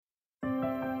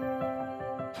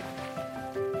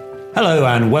Hello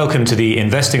and welcome to the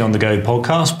Investing on the Go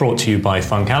podcast brought to you by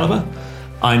FundCalibre.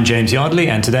 I'm James Yardley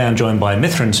and today I'm joined by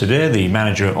Mithran Sudhir, the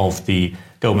manager of the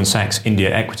Goldman Sachs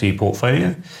India Equity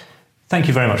Portfolio. Thank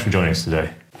you very much for joining us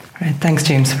today. Right, thanks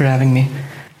James for having me.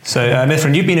 So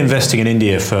Mithran, you've been investing in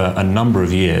India for a number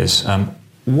of years.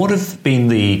 What have been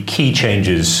the key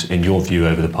changes in your view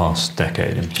over the past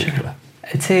decade in particular?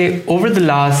 Sure. I'd say over the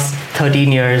last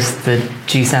 13 years that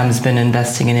GSAM's been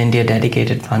investing in India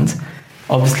dedicated funds.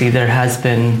 Obviously, there has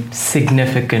been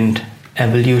significant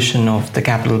evolution of the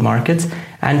capital markets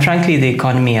and frankly, the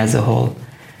economy as a whole.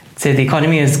 So the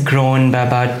economy has grown by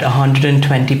about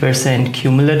 120%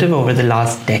 cumulative over the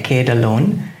last decade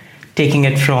alone, taking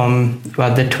it from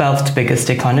about the 12th biggest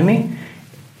economy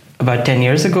about 10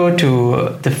 years ago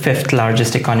to the 5th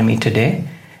largest economy today.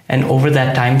 And over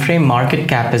that time frame, market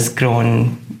cap has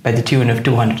grown by the tune of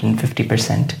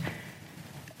 250%.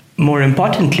 More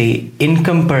importantly,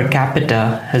 income per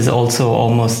capita has also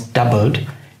almost doubled,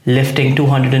 lifting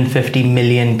 250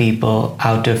 million people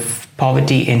out of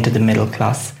poverty into the middle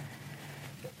class.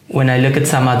 When I look at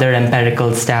some other empirical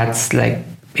stats, like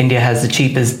India has the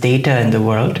cheapest data in the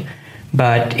world,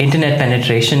 but internet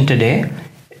penetration today,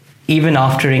 even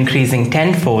after increasing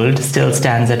tenfold, still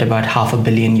stands at about 500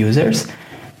 million users.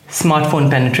 Smartphone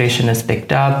penetration has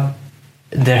picked up.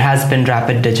 There has been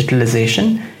rapid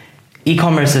digitalization.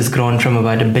 E-commerce has grown from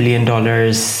about $1 billion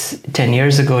 10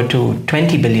 years ago to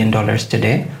 $20 billion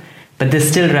today, but this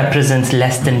still represents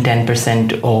less than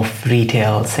 10% of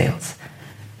retail sales.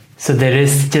 So there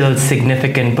is still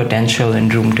significant potential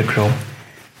and room to grow.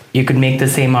 You could make the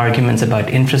same arguments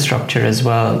about infrastructure as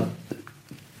well.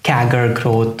 CAGR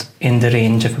growth in the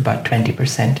range of about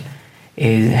 20%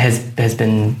 has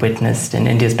been witnessed, and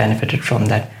India's benefited from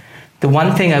that. The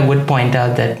one thing I would point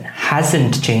out that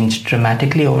hasn't changed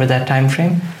dramatically over that time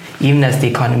frame, even as the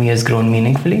economy has grown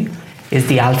meaningfully, is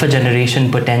the alpha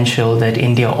generation potential that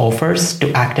India offers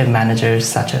to active managers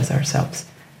such as ourselves.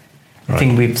 Right. I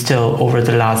think we've still, over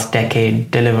the last decade,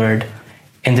 delivered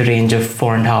in the range of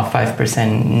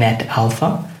 4.5-5% net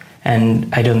alpha.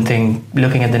 And I don't think,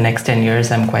 looking at the next 10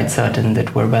 years, I'm quite certain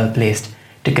that we're well placed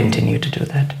to continue to do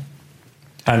that.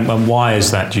 And why is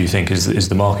that, do you think? Is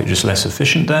the market just less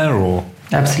efficient there, or?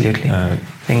 Absolutely. I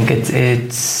think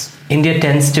it's India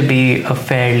tends to be a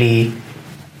fairly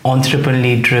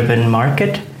entrepreneurially driven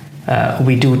market.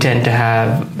 We do tend to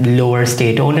have lower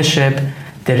state ownership.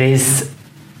 There is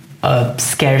a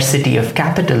scarcity of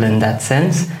capital in that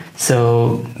sense.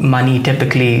 So money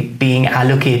typically being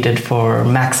allocated for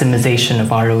maximization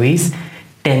of ROEs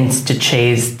tends to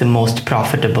chase the most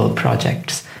profitable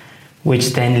projects, which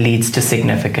then leads to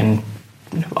significant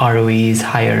ROEs,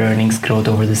 higher earnings growth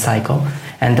over the cycle.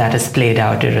 And that has played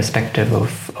out irrespective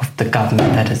of the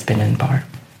government that has been in power.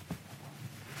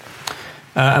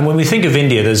 And when we think of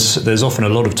India, there's often a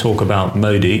lot of talk about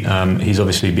Modi. He's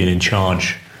obviously been in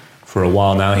charge for a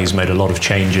while now. He's made a lot of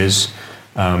changes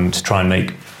to try and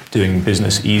make doing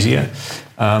business easier.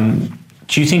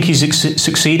 Do you think he's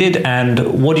succeeded?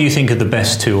 And what do you think are the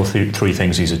best 2 or 3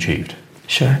 things he's achieved?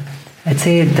 Sure. I'd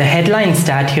say the headline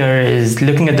stat here is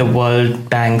looking at the World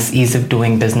Bank's ease of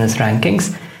doing business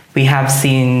rankings. We have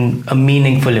seen a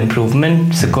meaningful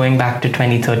improvement. So going back to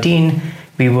 2013,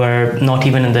 we were not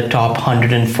even in the top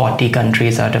 140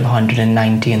 countries out of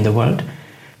 190 in the world.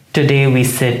 Today, we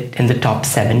sit in the top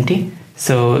 70.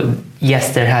 So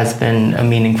yes, there has been a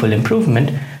meaningful improvement,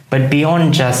 but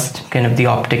beyond just kind of the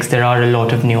optics, there are a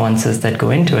lot of nuances that go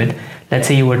into it. Let's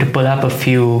say you were to pull up a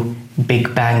few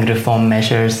big bang reform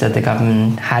measures that the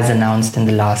government has announced in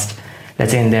the last,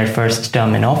 let's say in their first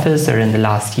term in office or in the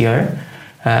last year.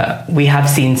 We have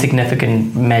seen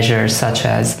significant measures such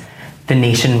as the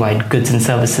nationwide goods and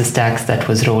services tax that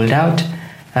was rolled out,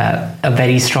 a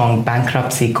very strong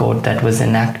bankruptcy code that was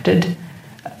enacted,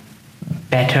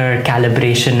 better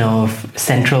calibration of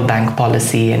central bank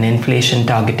policy and inflation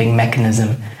targeting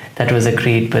mechanism that was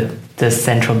agreed with the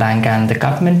central bank and the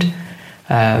government.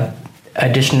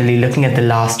 Additionally, looking at the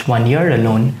last 1 year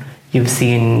alone, you've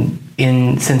seen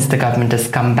since the government has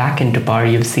come back into power,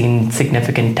 you've seen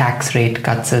significant tax rate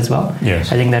cuts as well.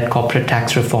 Yes. I think that corporate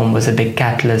tax reform was a big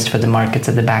catalyst for the markets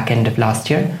at the back end of last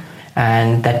year.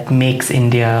 And that makes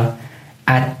India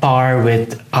at par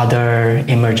with other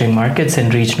emerging markets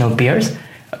and regional peers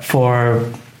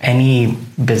for any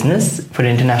business, for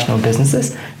international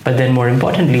businesses. But then more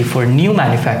importantly, for new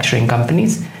manufacturing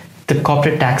companies, the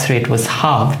corporate tax rate was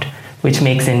halved, which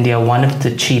makes India one of the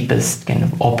cheapest kind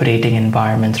of operating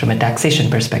environments from a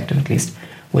taxation perspective, at least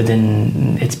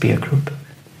within its peer group.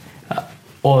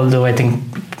 Although I think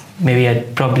maybe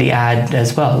I'd probably add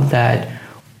as well that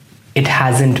it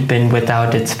hasn't been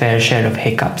without its fair share of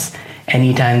hiccups.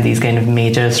 anytime these kind of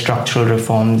major structural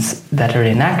reforms that are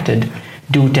enacted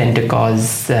do tend to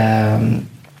cause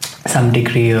some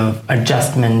degree of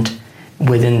adjustment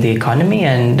within the economy.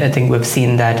 And I think we've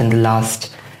seen that in the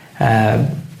last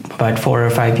about 4 or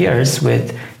 5 years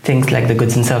with things like the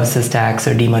goods and services tax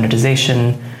or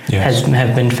demonetization. Yes.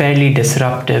 Have been fairly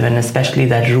disruptive, and especially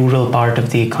that rural part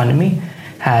of the economy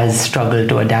has struggled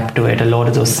to adapt to it. A lot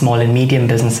of those small and medium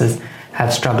businesses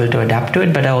have struggled to adapt to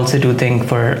it, but I also do think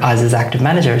for us as active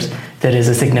managers, there is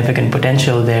a significant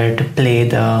potential there to play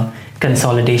the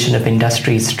consolidation of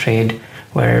industries trade,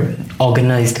 where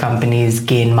organized companies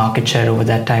gain market share over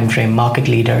that time frame, market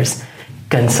leaders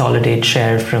consolidate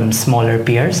share from smaller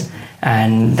peers,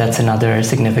 and that's another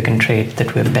significant trait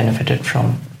that we've benefited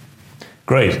from.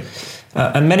 Great.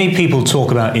 And many people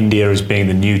talk about India as being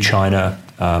the new China,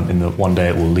 in that one day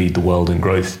it will lead the world in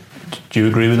growth. Do you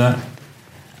agree with that?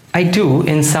 I do,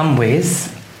 in some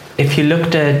ways. If you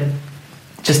looked at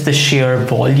just the sheer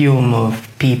volume of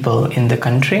people in the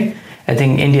country, I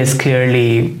think India is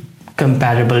clearly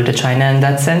comparable to China in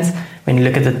that sense. When you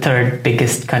look at the third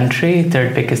biggest country,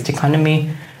 third biggest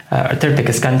economy, or third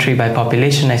biggest country by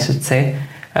population, I should say,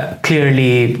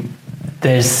 clearly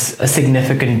there's a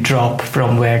significant drop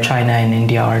from where China and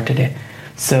India are today.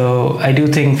 So I do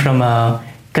think from a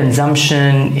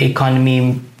consumption,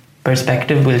 economy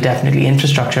perspective,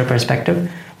 infrastructure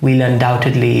perspective, we'll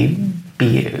undoubtedly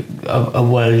be a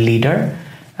world leader.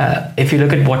 If you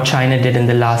look at what China did in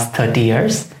the last 30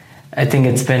 years, I think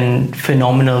it's been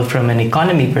phenomenal from an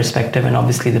economy perspective, and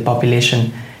obviously the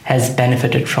population has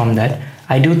benefited from that.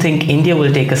 I do think India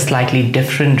will take a slightly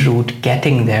different route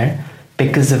getting there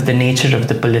because of the nature of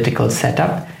the political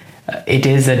setup. It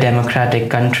is a democratic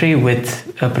country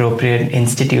with appropriate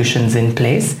institutions in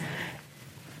place.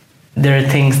 There are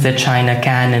things that China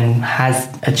can and has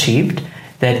achieved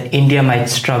that India might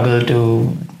struggle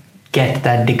to get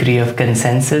that degree of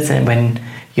consensus, and when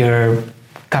you're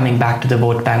coming back to the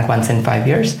vote bank once in 5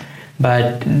 years.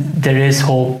 But there is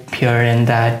hope here in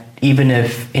that even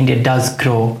if India does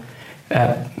grow,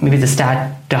 maybe the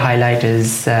stat to highlight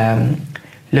is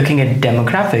looking at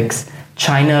demographics.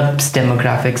 China's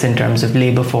demographics in terms of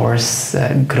labor force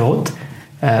growth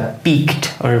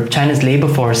peaked, or China's labor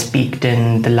force peaked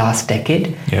in the last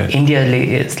decade. Yes.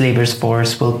 India's labor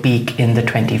force will peak in the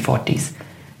 2040s.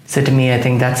 So to me, I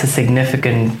think that's a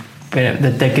significant,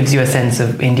 that gives you a sense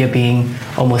of India being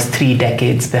almost 3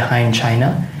 decades behind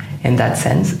China in that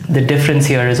sense. The difference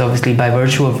here is obviously by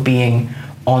virtue of being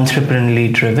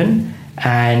entrepreneurially driven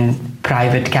and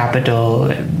private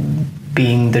capital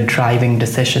being the driving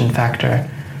decision factor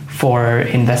for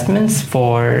investments,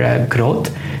 for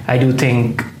growth. I do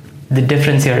think the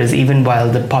difference here is even while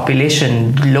the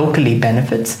population locally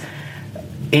benefits,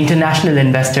 international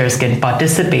investors can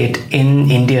participate in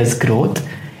India's growth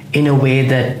in a way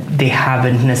that they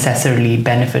haven't necessarily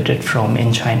benefited from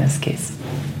in China's case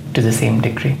to the same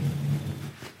degree.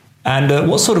 And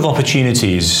what sort of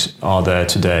opportunities are there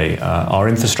today? Are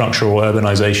infrastructure or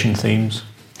urbanization themes?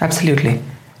 Absolutely.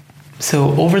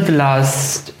 So over the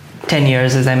last 10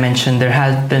 years, as I mentioned, there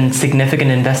has been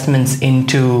significant investments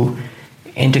into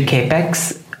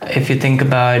CapEx. If you think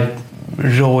about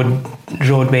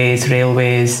roadways,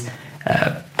 railways,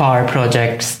 power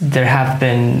projects, there have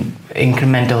been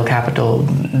incremental capital.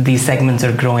 These segments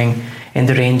are growing in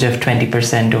the range of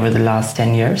 20% over the last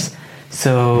 10 years.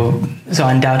 So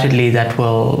undoubtedly that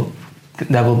will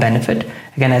benefit.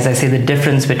 Again, as I say, the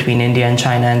difference between India and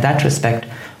China in that respect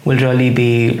will really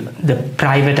be the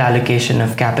private allocation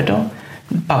of capital,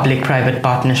 public-private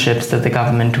partnerships that the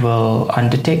government will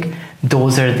undertake.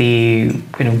 Those are the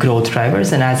growth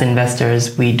drivers, and as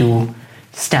investors, we do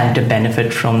stand to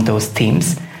benefit from those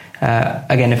themes.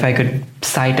 Again, if I could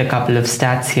cite a couple of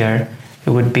stats here, it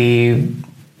would be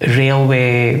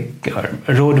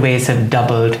roadways have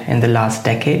doubled in the last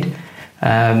decade.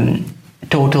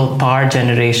 Total power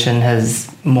generation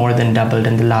has more than doubled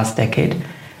in the last decade.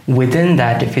 Within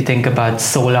that, if you think about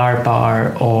solar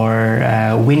power or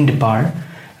wind power,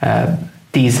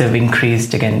 these have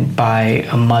increased again by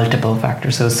a multiple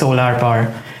factor. So solar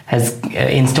power has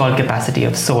installed capacity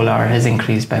of solar has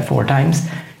increased by 4 times.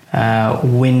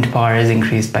 Wind power has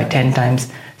increased by 10 times.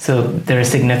 So there are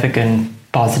significant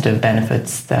positive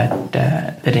benefits that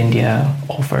India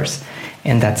offers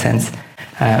in that sense.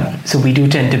 So we do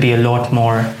tend to be a lot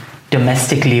more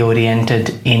domestically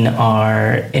oriented in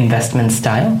our investment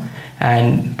style,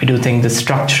 and we do think the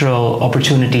structural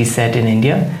opportunity set in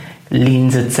India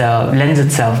lends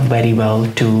itself very well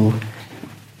to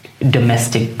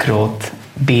domestic growth,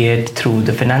 be it through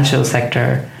the financial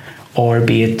sector or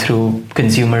be it through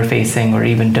consumer-facing or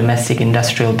even domestic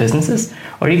industrial businesses,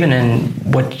 or even in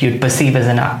what you'd perceive as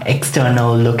an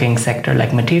external-looking sector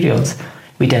like materials.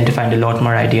 We tend to find a lot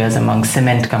more ideas among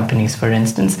cement companies, for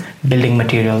instance, building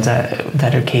materials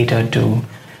that are catered to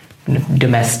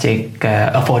domestic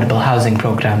affordable housing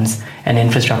programs and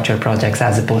infrastructure projects,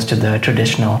 as opposed to the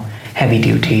traditional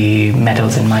heavy-duty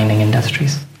metals and mining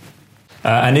industries.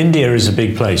 And India is a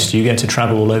big place. Do you get to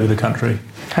travel all over the country?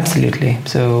 Absolutely.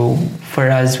 So for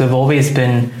us, we've always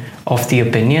been of the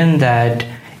opinion that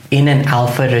in an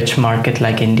alpha-rich market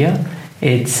like India,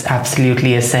 it's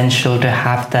absolutely essential to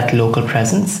have that local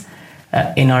presence.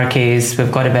 In our case,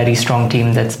 we've got a very strong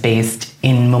team that's based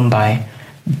in Mumbai,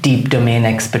 deep domain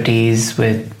expertise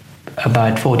with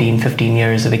about 14, 15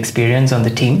 years of experience on the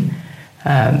team,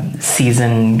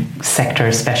 seasoned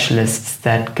sector specialists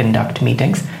that conduct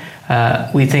meetings.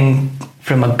 We think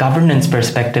from a governance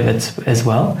perspective as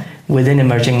well, within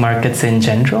emerging markets in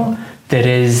general, there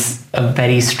is a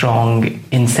very strong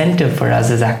incentive for us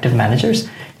as active managers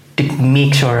to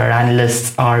make sure our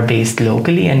analysts are based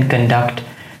locally and conduct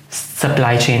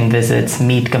supply chain visits,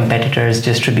 meet competitors,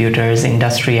 distributors,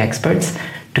 industry experts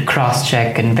to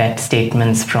cross-check and vet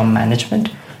statements from management.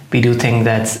 We do think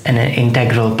that's an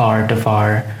integral part of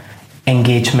our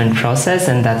engagement process,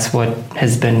 and that's what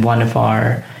has been one of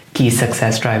our key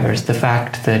success drivers. The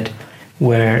fact that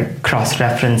we're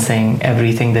cross-referencing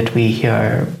everything that we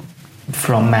hear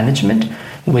from management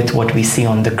with what we see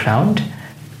on the ground,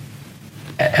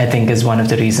 I think is one of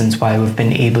the reasons why we've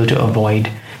been able to avoid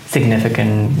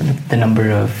the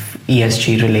number of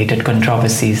ESG-related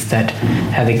controversies that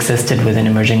have existed within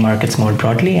emerging markets more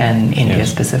broadly and India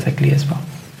specifically as well.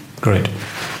 Great.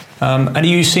 And are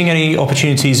you seeing any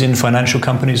opportunities in financial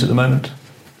companies at the moment?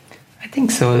 I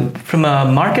think so. From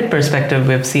a market perspective,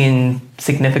 we've seen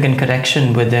significant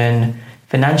correction within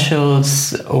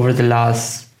financials over the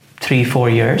last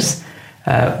 3-4 years.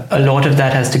 A lot of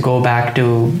that has to go back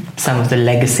to some of the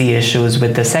legacy issues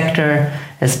with the sector,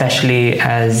 especially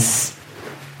as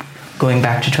going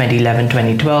back to 2011,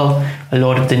 2012, a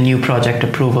lot of the new project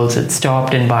approvals had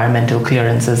stopped, environmental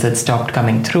clearances had stopped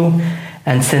coming through.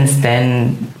 And since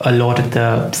then, a lot of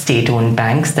the state-owned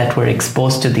banks that were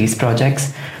exposed to these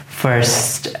projects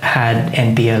first had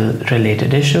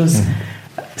NPL-related issues.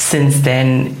 Mm-hmm. Since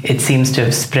then, it seems to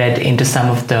have spread into some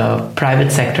of the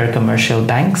private sector commercial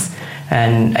banks.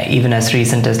 And even as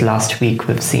recent as last week,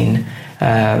 we've seen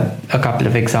a couple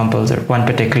of examples, or one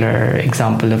particular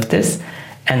example of this.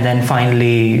 And then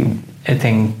finally, I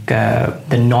think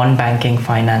the non-banking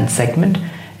finance segment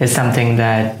is something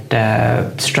that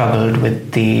struggled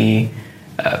with the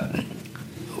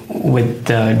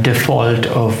default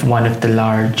of one of the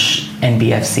large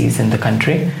NBFCs in the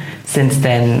country. Since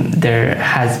then, there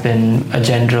has been a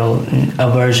general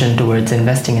aversion towards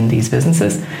investing in these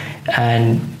businesses,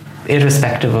 and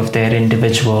irrespective of their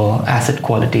individual asset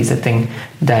qualities, I think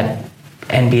that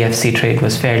NBFC trade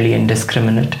was fairly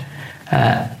indiscriminate.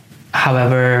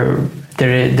 However,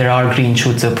 there are green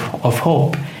shoots of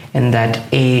hope in that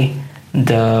the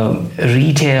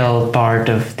retail part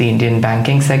of the Indian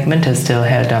banking segment has still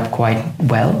held up quite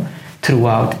well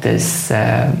throughout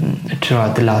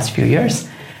the last few years.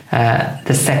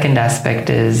 The second aspect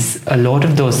is a lot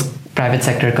of those private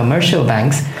sector commercial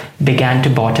banks began to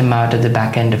bottom out at the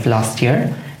back end of last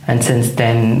year, and since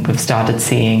then we've started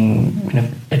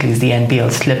seeing at least the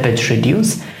NPL slippage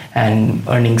reduce and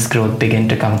earnings growth begin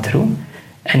to come through.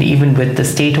 And even with the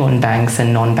state-owned banks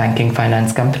and non-banking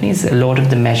finance companies, a lot of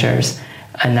the measures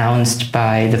announced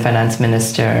by the finance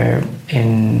minister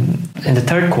in the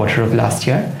third quarter of last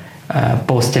year,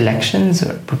 post-elections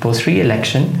or proposed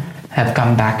re-election, have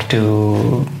come back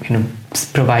to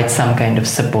provide some kind of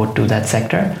support to that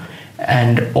sector.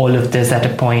 And all of this at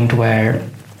a point where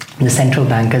the central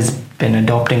bank has been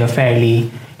adopting a fairly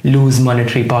loose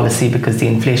monetary policy because the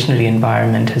inflationary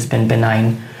environment has been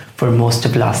benign for most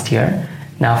of last year.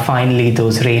 Now finally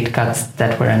those rate cuts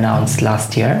that were announced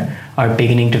last year are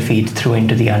beginning to feed through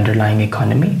into the underlying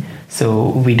economy. So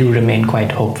we do remain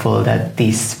quite hopeful that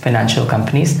these financial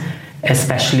companies,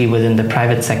 especially within the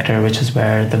private sector, which is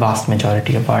where the vast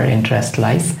majority of our interest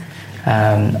lies,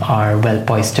 are well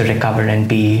poised to recover and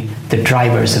be the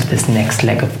drivers of this next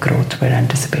leg of growth we're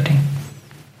anticipating.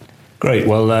 Great.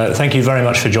 Well, thank you very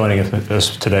much for joining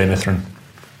us today, Mithran.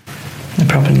 No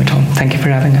problem at all. Thank you for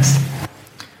having us.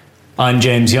 I'm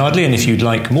James Yardley, and if you'd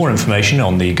like more information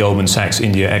on the Goldman Sachs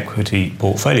India Equity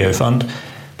Portfolio Fund,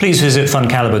 please visit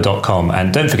fundcalibre.com,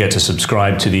 and don't forget to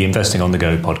subscribe to the Investing on the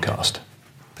Go podcast.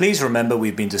 Please remember,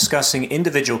 we've been discussing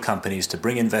individual companies to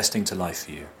bring investing to life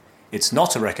for you. It's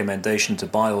not a recommendation to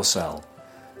buy or sell.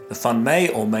 The fund may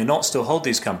or may not still hold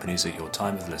these companies at your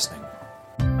time of listening.